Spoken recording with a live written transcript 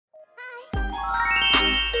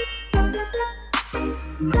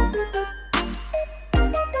So,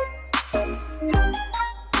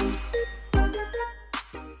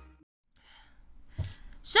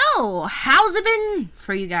 how's it been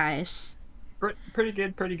for you guys? Pretty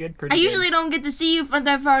good. I usually don't get to see you for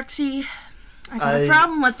that, Foxy. I got a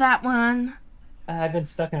problem with that one. I've been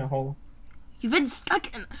stuck in a hole. You've been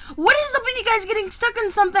stuck in... What is up with you guys getting stuck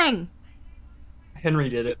in something? Henry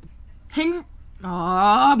did it. Oh,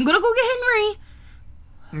 I'm gonna go get Henry.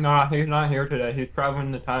 Nah, he's not here today. He's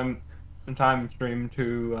traveling the time stream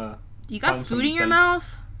to, Do you got food in your mouth?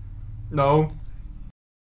 No.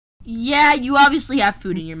 Yeah, you obviously have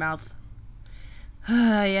food in your mouth.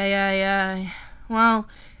 Yeah. Well,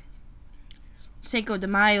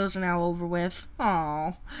 𝘚𝘖𝘊𝘐𝘈𝘜 now over with.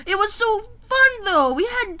 Aw. It was so fun, though. We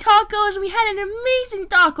had tacos. We had an amazing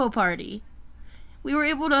taco party. We were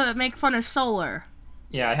able to make fun of Solar.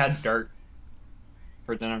 Yeah, I had dirt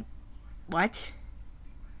for dinner. What?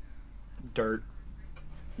 Dirt.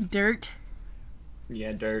 Dirt?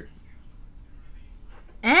 Yeah, dirt.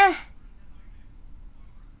 That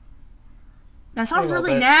sounds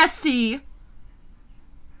really nasty.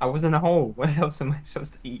 I was in a hole. What else am I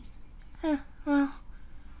supposed to eat? Well...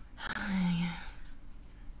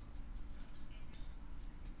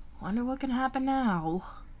 Wonder what can happen now.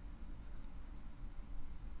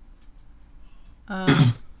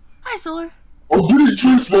 Hi, Solar. I'm getting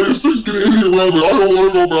chased by a stinking idiot rabbit. I don't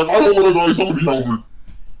want to go back. I don't want to die. Somebody help me.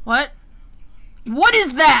 What? What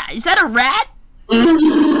is that? Is that a rat?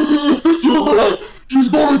 It's a rat. She's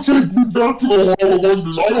gonna take me back to the Hall of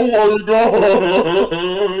Wonders. I don't want to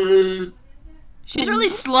die. She's really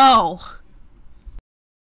slow.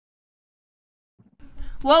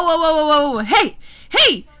 Whoa. Hey!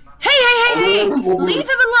 Leave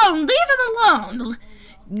him alone.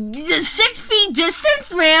 6 feet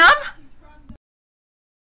distance, ma'am.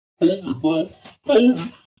 Hold it, bro. Hold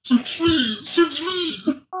it. 6 feet.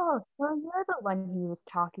 Oh, so you're the one he was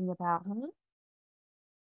talking about, huh?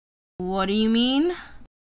 What do you mean?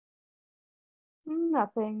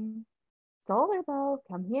 Nothing. Solar, though,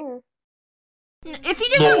 come here. If he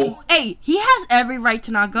doesn't... No. Hey, he has every right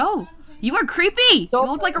to not go. You are creepy. You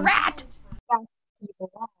look like a rat.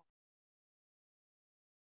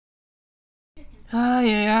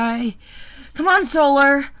 Ay. Come on,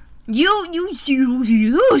 Solar. You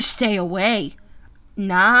stay away.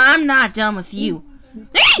 Nah, I'm not done with you.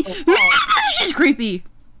 Hey! She's creepy.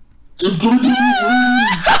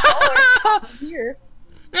 Here.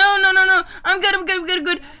 No. I'm good.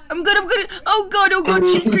 Oh god,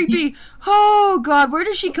 she's creepy. Oh god, where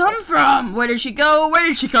did she come from? Where did she go? Where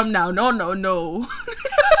did she come now? No.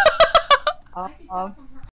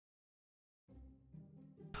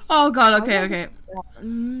 Oh god, okay.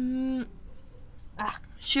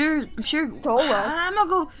 Sure. Solo. I'm gonna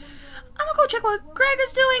go check what Greg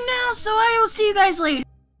is doing now, so I will see you guys later.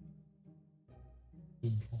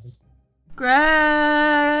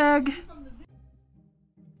 Greg?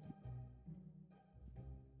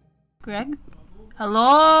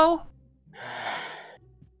 Hello?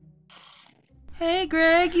 Hey,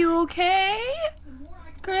 Greg, you okay?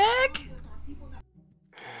 Greg?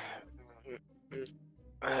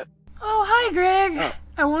 Oh, hi, Greg. Oh.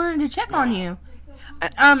 I wanted to check on you.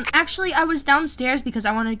 Actually, I was downstairs because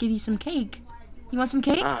I wanted to give you some cake. You want some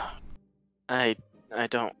cake? I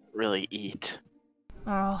don't really eat.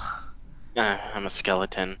 Oh. I'm a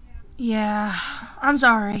skeleton. Yeah, I'm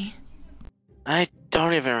sorry. I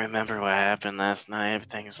don't even remember what happened last night.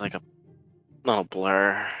 Everything's like a little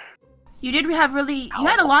blur. You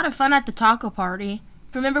had a lot of fun at the taco party.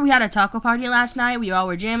 Remember we had a taco party last night? We all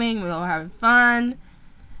were jamming, we all were having fun.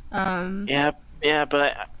 Yeah,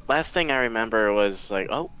 but last thing I remember was like,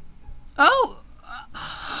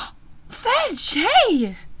 Fetch,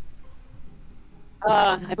 hey!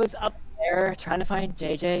 I was up there trying to find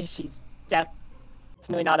JJ. She's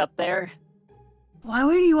definitely not up there. Why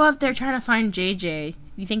were you up there trying to find JJ?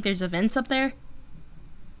 You think there's events up there?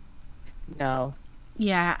 No.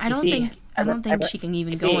 Yeah, I don't think she can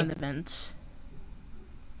even go in the vents.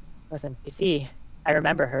 Listen, you see, I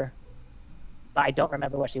remember her, but I don't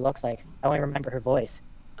remember what she looks like. I only remember her voice.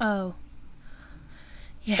 Oh.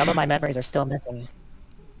 Yeah. Some of my memories are still missing.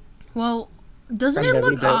 Well, doesn't it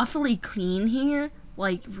look awfully clean here?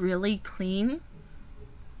 Like, really clean?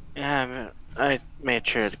 Yeah, I made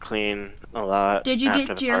sure to clean a lot. Did you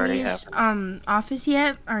get Jeremy's office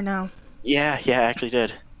yet, or no? Yeah, I actually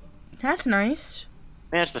did. That's nice.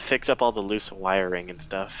 Managed to fix up all the loose wiring and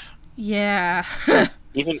stuff. Yeah.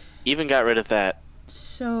 even got rid of that.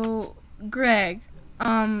 So, Greg,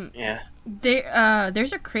 yeah.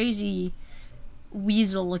 There's a crazy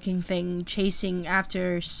weasel-looking thing chasing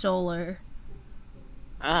after Solar.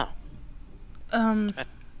 Oh.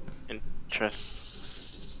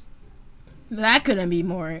 Interest. That couldn't be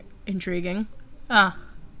more intriguing. I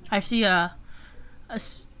see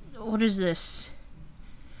what is this?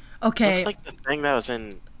 Okay. Looks like the thing that was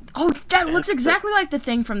in. Oh, that looks exactly like the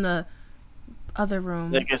thing from the other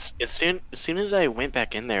room. Like as soon as I went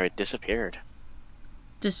back in there, it disappeared.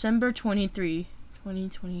 December 23,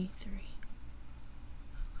 2023.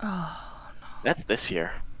 Oh no. That's this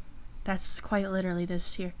year. That's quite literally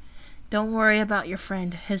this year. Don't worry about your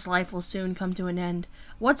friend. His life will soon come to an end.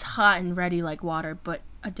 What's hot and ready like water, but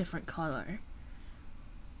a different color?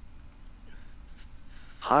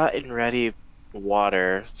 Hot and ready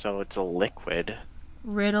water, so it's a liquid.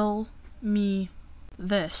 Riddle me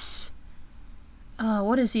this.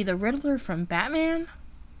 What is he, the Riddler from Batman?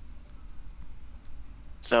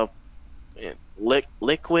 So,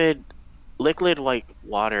 liquid like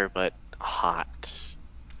water, but hot.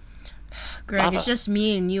 Greg, Lava. it's just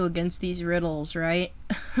me and you against these riddles, right?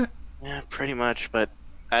 Yeah, pretty much, but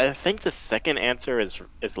I think the second answer is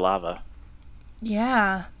lava.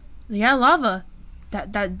 Yeah, lava.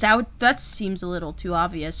 That seems a little too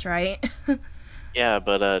obvious, right? Yeah,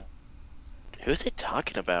 but who's it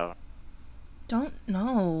talking about? Don't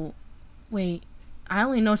know. Wait, I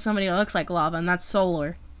only know somebody that looks like lava, and that's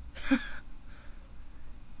Solar.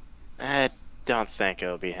 I don't think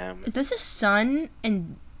it'll be him. Is this his son?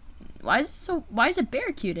 And why is it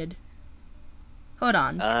barracuted? Hold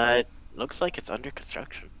on. It looks like it's under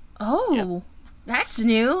construction. Oh, that's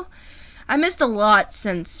new. I missed a lot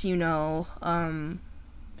since, since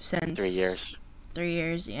 3 years. 3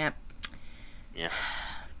 years, yeah. Yeah.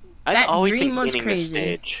 That I've always dream been was cleaning this crazy.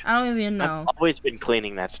 stage. I don't even know. I've always been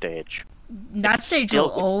cleaning that stage. That It stage still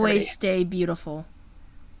will looks always pretty. stay beautiful.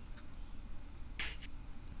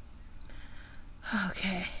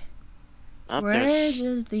 Okay. Oh, Where there's...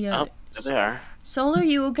 did the Oh, other... there they are. Solar,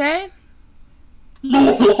 you okay?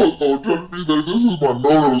 No, don't be there. This is my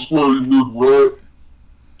nose, swear, you weird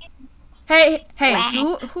rat. Hey,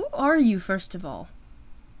 who are you, first of all?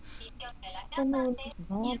 My name is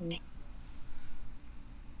Vanny.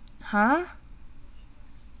 Huh?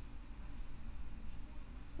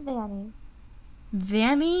 Vanny.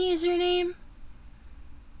 Vanny is your name?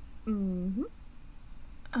 Mm-hmm.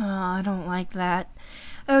 Oh, I don't like that.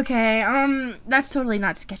 Okay, that's totally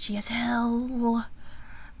not sketchy as hell.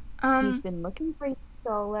 He's been looking for you,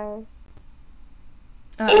 Solar.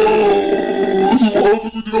 Leave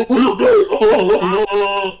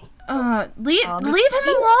him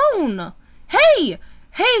alone! Hey!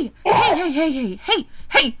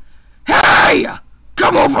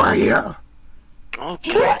 Come over here! Oh,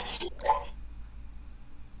 God.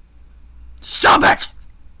 Stop it!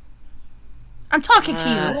 I'm talking to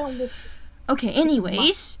I you. don't listen. Okay,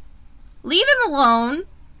 anyways, leave him alone.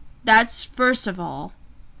 That's first of all.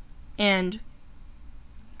 And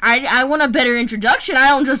I want a better introduction. I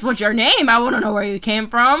don't just want your name. I want to know where you came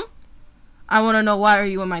from. I want to know why are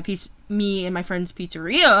you in me and my friend's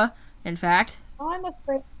pizzeria, in fact. I'm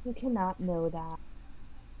afraid you cannot know that.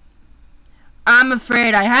 I'm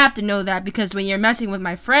afraid I have to know that because when you're messing with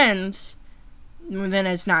my friends, then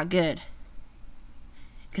it's not good.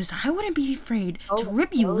 Because I wouldn't be afraid to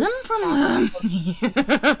rip you limb from limb.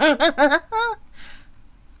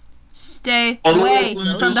 Stay away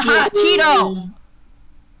from the hot Cheeto!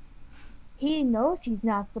 He knows he's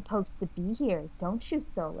not supposed to be here. Don't shoot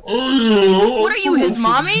Solar. What are you, his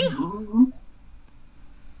mommy? No,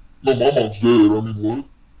 my mom's dead. I mean, what?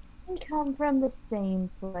 We come from the same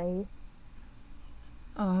place.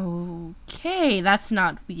 Okay, that's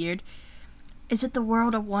not weird. Is it the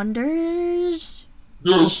World of Wonders?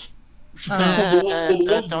 Yes. She came from the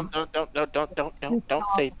world of Don't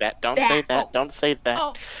say that. Don't say that. Don't say that.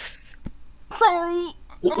 Oh. Sorry.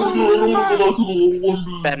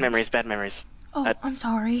 Bad memories. Oh, I'm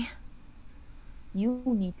sorry. You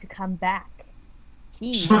need to come back.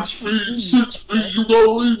 He 6 feet, 6 feet, you got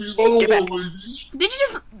rabies, I don't Get want back. rabies.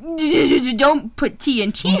 Did you don't put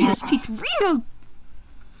TNT in this pizzeria?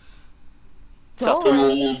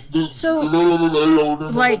 So,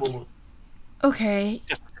 like, okay,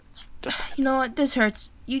 you know what, this hurts.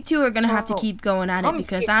 You two are gonna have to keep going at it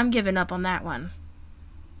because I'm giving up on that one.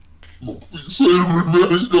 No, please save me,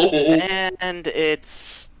 man, no. And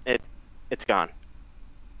it's gone.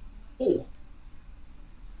 Oh.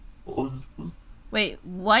 Wait,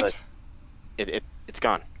 what? It's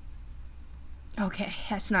gone. Okay,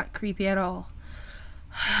 that's not creepy at all.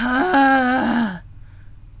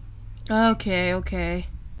 Okay.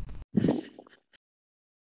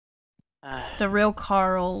 The real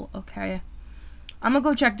Carl, okay. I'm gonna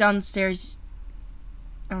go check downstairs.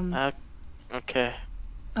 Okay.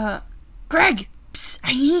 Greg! Psst,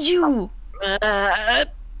 I need you!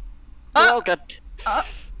 Oh god. Are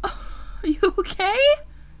you okay?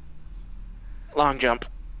 Long jump.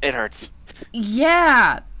 It hurts.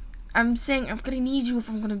 Yeah. I'm saying I'm gonna need you if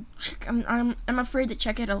I'm gonna check. I'm afraid to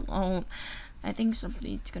check it alone. I think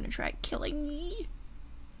something's gonna try killing me.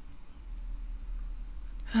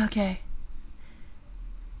 Okay.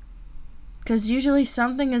 Because usually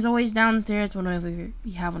something is always downstairs whenever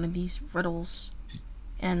we have one of these riddles.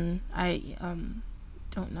 And I,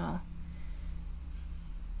 don't know.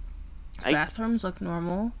 Bathrooms look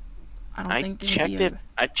normal. I don't think there'd checked be it.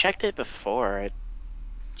 I checked it before.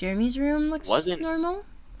 Jeremy's room looks normal?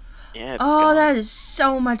 Yeah, it's oh, gone. that is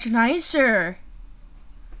so much nicer.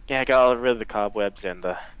 Yeah, I got rid of the cobwebs and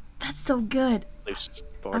the That's so good. loose I'm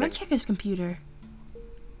boarding. gonna check his computer.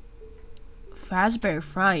 Fazbear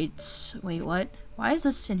Frights. Wait, what? Why is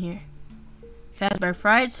this in here? Fazbear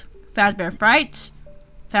Frights. Fazbear Frights.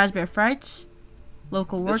 Fazbear Frights.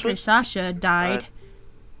 Local worker Sasha died.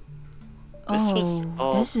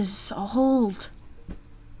 This is old.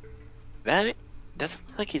 That doesn't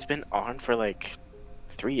look like he's been on for like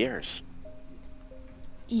 3 years.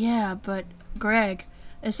 Yeah, but Greg,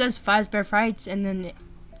 it says Fazbear Frights, and then it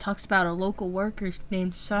talks about a local worker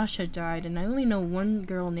named Sasha died, and I only know one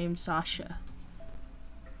girl named Sasha.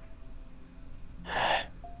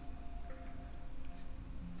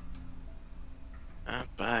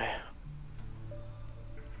 Bye.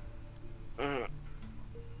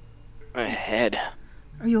 My head.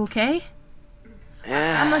 Are you okay?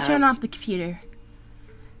 Yeah. I'm gonna turn off the computer.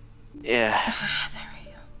 Yeah. There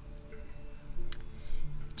we go.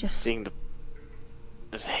 Just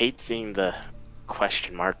Just hate seeing the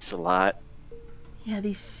question marks a lot. yeah,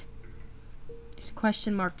 these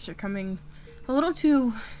question marks are coming a little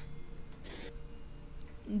too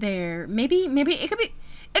there. Maybe it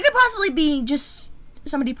could possibly be just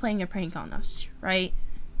somebody playing a prank on us, right?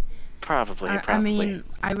 Probably. I mean,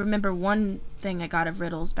 I remember one thing I got of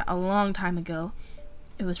riddles a long time ago.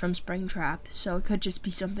 It was from Springtrap, so it could just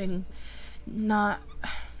be something I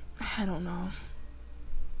don't know.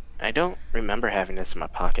 I don't remember having this in my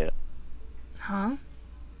pocket. Huh?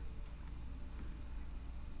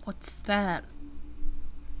 What's that?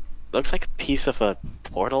 Looks like a piece of a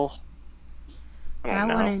portal. I don't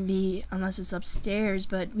know. That wouldn't be unless it's upstairs,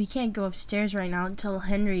 but we can't go upstairs right now until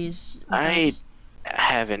Henry is with us.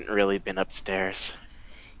 Haven't really been upstairs.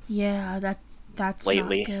 Yeah, that's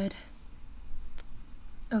lately. Not good.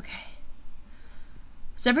 Okay.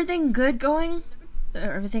 Is everything good going?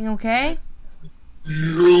 Everything okay?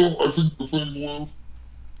 Yeah, I think the thing was.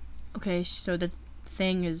 Okay, so the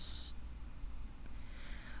thing is...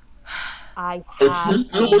 I Am I?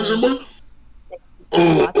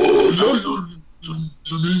 Yeah,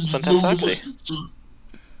 your name's Sometimes Foxy.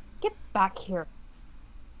 Get back here.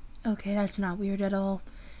 Okay, that's not weird at all.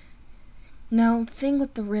 Now, thing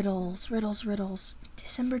with the riddles.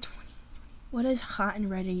 December 20. What is hot and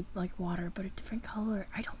ready like water, but a different color?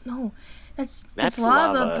 I don't know. That's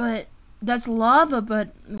lava, but that's lava. But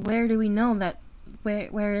where do we know that?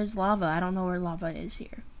 Where is lava? I don't know where lava is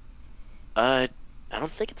here. I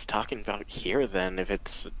don't think it's talking about here then. If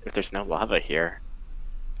there's no lava here.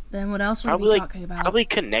 Then what else would we be talking about? Probably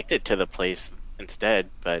connected to the place instead.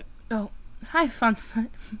 But oh, hi, fun.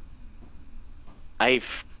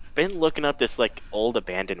 I've been looking up this like old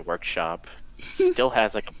abandoned workshop. Still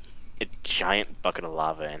has like a giant bucket of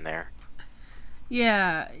lava in there.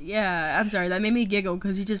 Yeah. I'm sorry. That made me giggle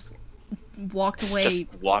because he just walked away.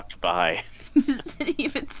 Just walked by. He just didn't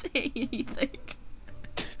even say anything.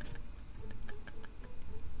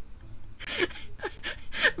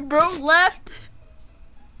 Bro left.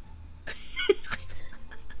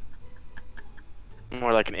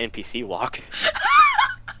 More like an NPC walk.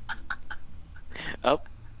 Oh.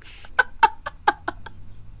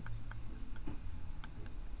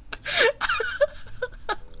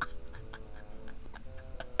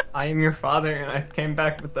 I am your father, and I came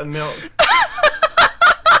back with the milk.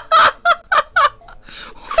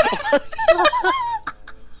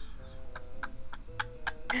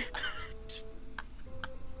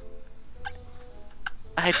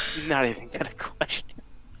 I'm not even gonna question.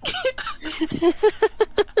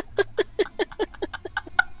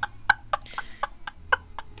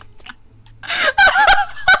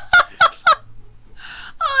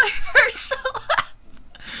 Oh, it hurts so bad.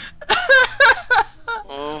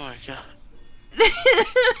 Oh my god.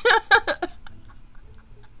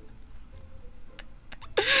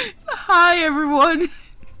 Hi, everyone.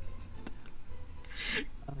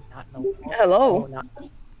 Hello.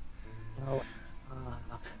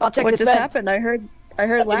 I'll check What this just vent. happened? I heard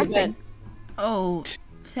laughing. Oh,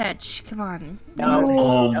 Fetch, come on.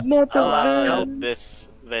 No. Not the No, vent. this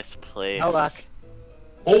this place. Oh, luck.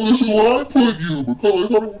 Oh, this is where I put you, because I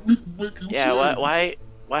thought it would make you Yeah, sad.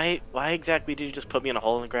 why exactly did you just put me in a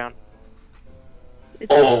hole in the ground? Because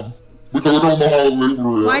I don't know how to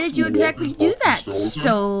label it. Why did you exactly do that,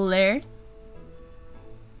 Solar?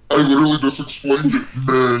 I literally just explained it,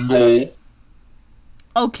 Mangle.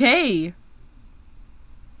 Okay.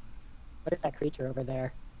 What is that creature over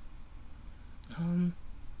there?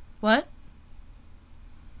 What?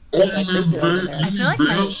 Oh, you mean I feel like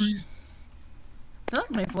Fancy? I feel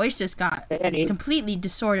like my voice just got Vanny. completely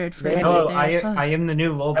distorted for a Vanny. minute Oh, there. I am the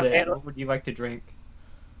new little Okay. bit. What would you like to drink?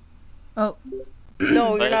 Oh.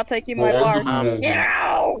 No, But- you're not taking my bar. Get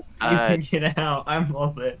out! Get out! I'm little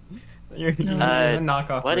bit. You're No. a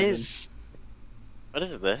knockoff. What version.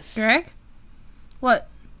 is this? Greg? What?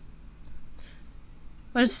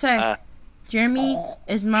 What does it say? Jeremy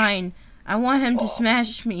is mine. I want him to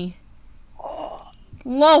smash me.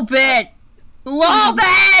 Low bit! Low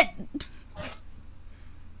bit!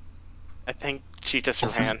 I think she just I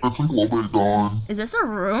ran. think Lobby gone. Is this a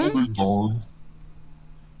room? Lobby gone.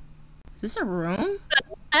 Is this a room?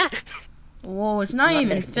 Whoa, it's not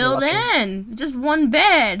even filled in. Just one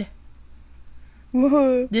bed.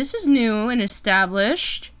 This is new and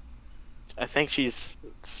established. I think she's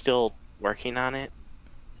still working on it.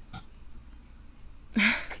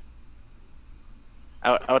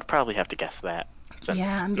 I would probably have to guess that. Since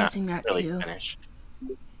Yeah, I'm it's not guessing that really too. Finished.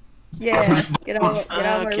 Yeah, get out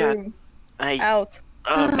of my God. room. I Out.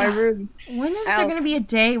 My room. When is there Out. gonna be a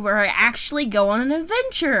day where I actually go on an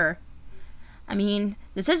adventure? I mean,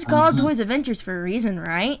 this is called Toys Adventures for a reason,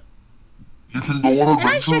 right? You can go on And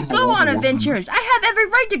I should go on adventures. I have every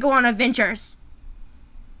right to go on adventures.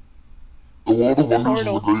 The World of Wonders is a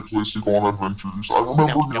Portal. great place to go on adventures. I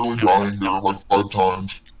remember No, nearly no. dying there like 5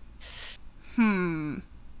 times.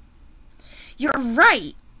 You're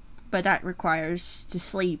right. But that requires to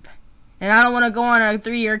sleep. And I don't want to go on a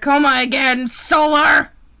 3-year coma again,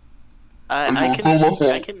 Solar! I It's not my fault.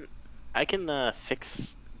 I can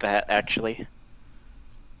fix that actually.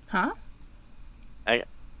 Huh?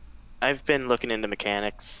 I've been looking into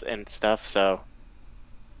mechanics and stuff, so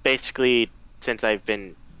basically, since I've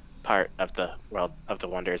been part of the World of the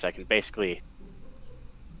Wonders, I can basically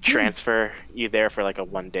transfer you there for like a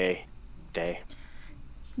 1-day day.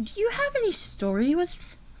 Do you have any story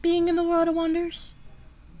with being in the World of Wonders?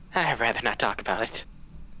 I'd rather not talk about it.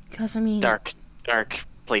 Because, I mean... Dark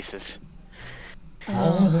places.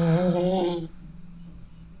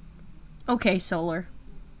 Okay, Solar.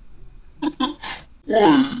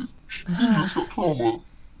 Why? You just got trauma.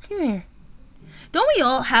 Come here. Don't we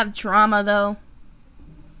all have trauma, though?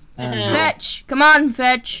 Fetch! Come on,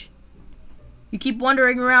 Fetch! You keep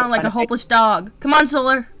wandering around like a hopeless dog. Come on,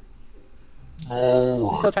 Solar!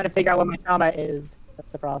 No. Still trying to figure out what my trauma is.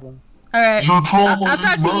 That's the problem. Alright, Your trauma I'll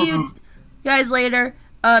talk is to you murder. guys later.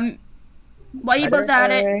 While you both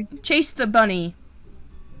at it, chase the bunny.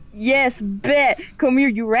 Yes, bet. Come here,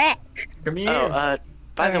 you rat. Come here. Oh,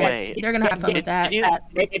 by the way, They're gonna have fun with that. did you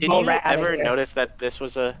Make it more rat out of ever here. notice that this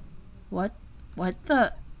was a... What? What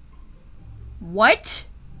the? What?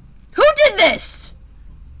 Who did this?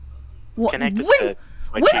 What? When Connected to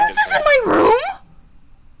my was kingdom this in rat? my room?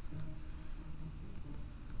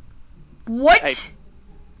 What?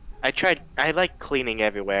 I like cleaning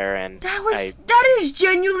everywhere, and that is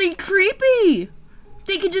genuinely creepy.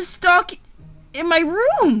 They could just stalk in my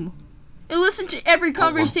room and listen to every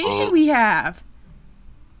conversation we have.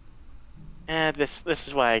 this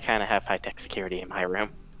is why I kind of have high-tech security in my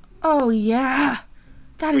room. Oh yeah,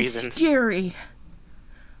 that is Reasons. scary.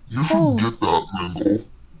 You should Oh. get that, Mangle.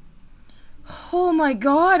 Oh my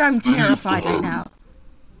god, I'm terrified right now.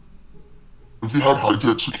 If you had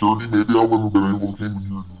high-tech security, maybe I wouldn't have been able to come in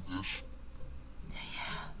here and do this.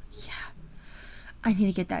 Yeah. I need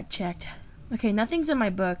to get that checked. Okay, nothing's in my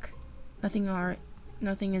book.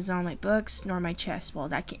 Nothing is on my books, nor my chest. Well,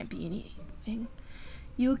 that can't be anything.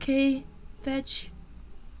 You okay, Fetch?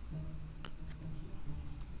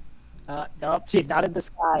 Nope, she's not in the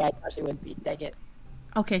sky. I thought she would be. Dang it.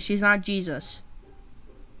 Okay, she's not Jesus.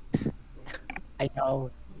 I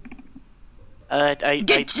know.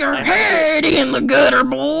 Get your head in the gutter,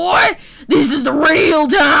 boy! This is the real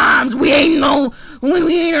times! We ain't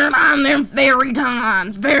on them fairy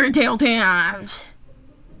tale times.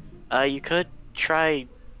 You could try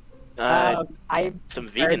I some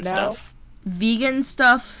vegan now. stuff. Vegan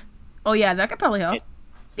stuff? Oh yeah, that could probably help.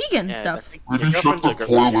 Vegan Yeah, stuff. I think Maybe Your shut girlfriend's, the a,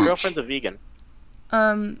 your toilets. girlfriend's a vegan.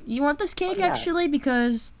 You want this cake Oh, yeah. actually?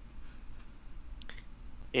 Because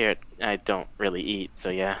Here, I don't really eat, so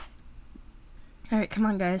yeah. alright, come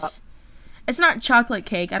on guys. It's not chocolate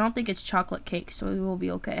cake. I don't think it's chocolate cake, so we will be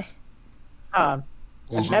okay. Well,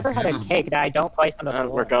 I've never had a cake that I don't place on the floor.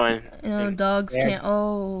 We're going. You know, dogs can't.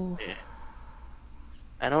 Oh. Yeah.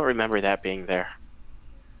 I don't remember that being there.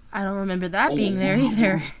 I don't remember that being there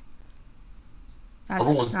either. That's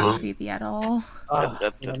like not that. creepy at all. I don't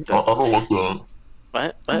like that.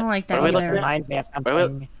 What? I don't like that What are we This looking either. at? reminds me of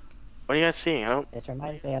something. What are you guys seeing? I This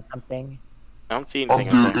reminds me of something. don't see I'm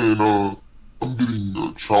anything up there.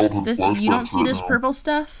 getting, childhood This, flashbacks you don't see right this now. purple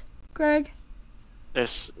stuff, Greg?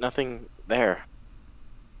 There's nothing there.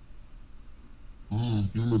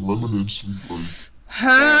 Human lemonade sweet like.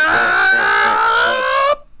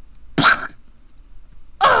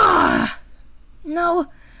 Ah! No.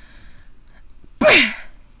 Whippy!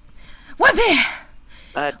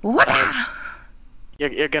 Whippy!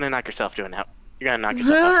 You're gonna knock yourself doing that. You're gonna knock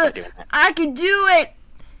yourself out by doing that. I can do it!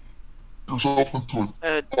 Yourself into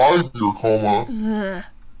a 5-year coma.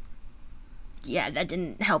 Yeah, that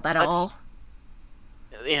didn't help at That's- all.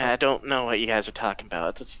 Yeah, I don't know what you guys are talking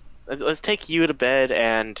about. Let's take you to bed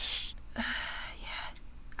and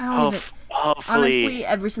I don't even... hopefully. Honestly,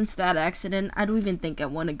 ever since that accident, I don't even think I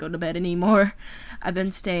want to go to bed anymore. I've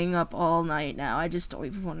been staying up all night now. I just don't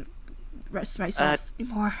even want to rest myself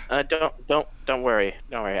anymore. Don't worry.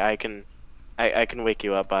 Don't worry. I can wake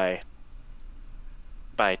you up by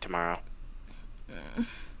tomorrow.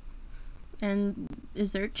 And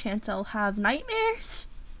is there a chance I'll have nightmares?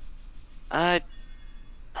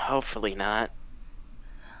 Hopefully not.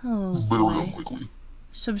 Oh Very boy. unlikely.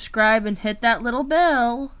 Subscribe and hit that little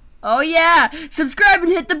bell. Oh yeah! Subscribe and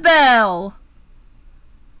hit the bell!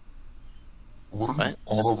 What are What? you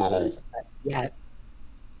on about? Yeah.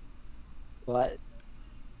 What?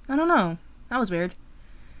 I don't know. That was weird.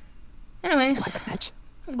 Anyways, Fetch.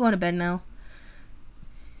 I'm going to bed now.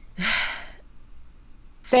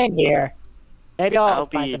 Same here. Maybe I'll I'll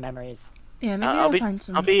find be- some memories. Yeah, maybe I'll find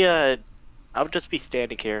some. I'll just be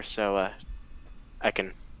standing here so I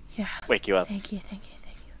can Yeah. wake you up. Thank you.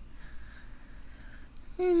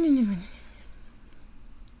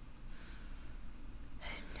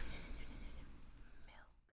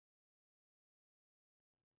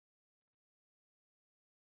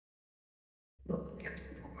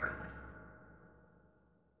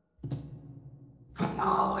 From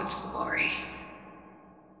all its glory.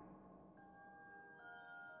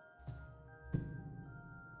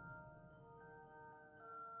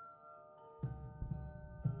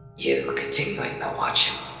 You continuing to watch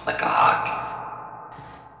him like a hawk.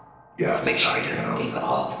 Yes, Make sure I he doesn't am. leave at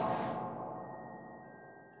all.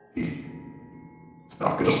 It's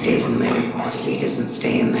not He gonna stays in there. be As if he doesn't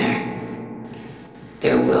stay in there.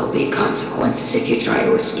 There will be consequences if you try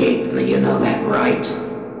to escape, and you know that, right?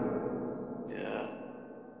 Yeah.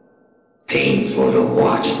 Painful to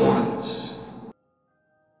watch once.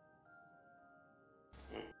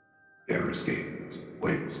 Never escape.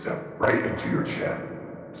 Wait, step right into your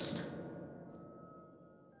chest.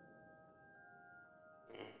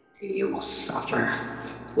 You will suffer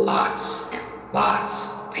lots and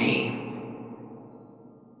lots of pain.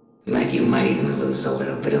 Like you might even lose a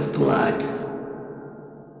little bit of blood.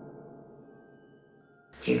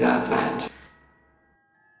 You got that?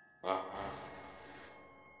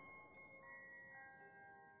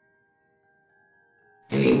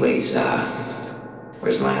 Anyways,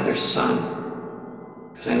 where's my other son?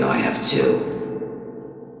 Because I know I have two.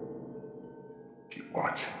 Keep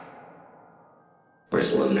watching.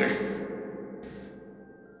 Where's Lunar?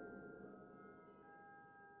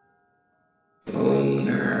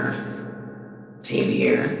 Lunar. Is he in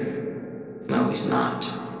here? No, he's not.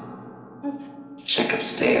 Check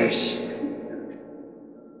upstairs.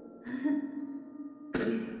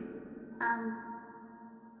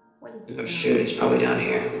 What did you Oh shoot, he's probably down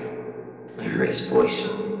here. I heard his voice.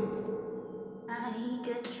 He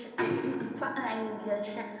good. Fine, good.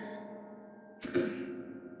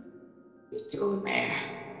 What's he doing there?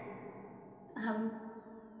 Um,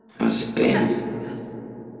 How's it been?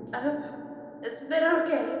 it's been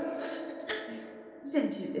okay.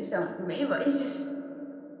 Since you disowned me, but it's just...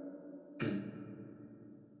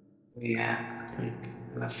 Yeah,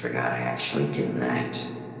 I forgot I actually did that.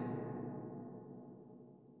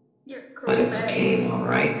 You're cruel. But it's okay,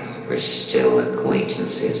 alright. We're still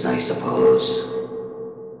acquaintances, I suppose.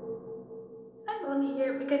 I'm only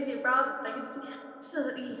here because you promised I could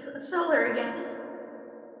see solar again.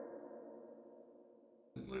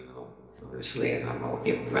 Well, obviously, I don't know what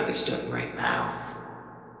your brother's doing right now.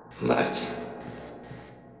 But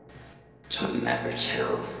don't never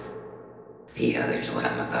tell the others what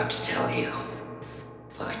I'm about to tell you.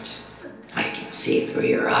 But I can see through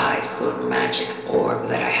your eyes the little magic orb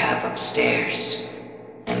that I have upstairs.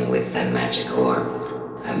 And with that magic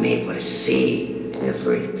orb, I'm able to see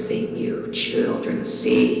everything you children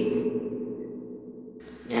see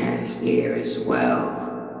and hear as well.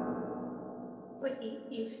 Wait,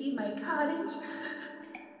 you've seen my cottage?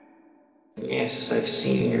 Yes, I've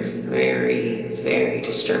seen your very, very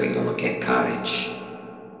disturbing to look at cottage.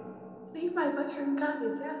 Leave my mushroom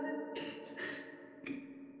cottage out.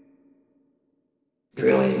 You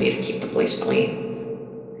really need to keep the place clean.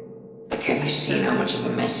 Like, have you seen how much of a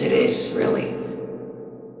mess it is, really?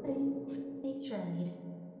 I tried.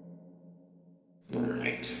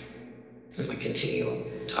 Alright. I'm gonna continue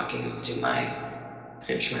talking to my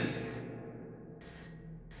henchmen.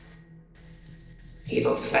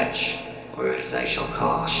 Evil Fetch, or as I shall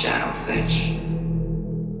call Shadow Fetch.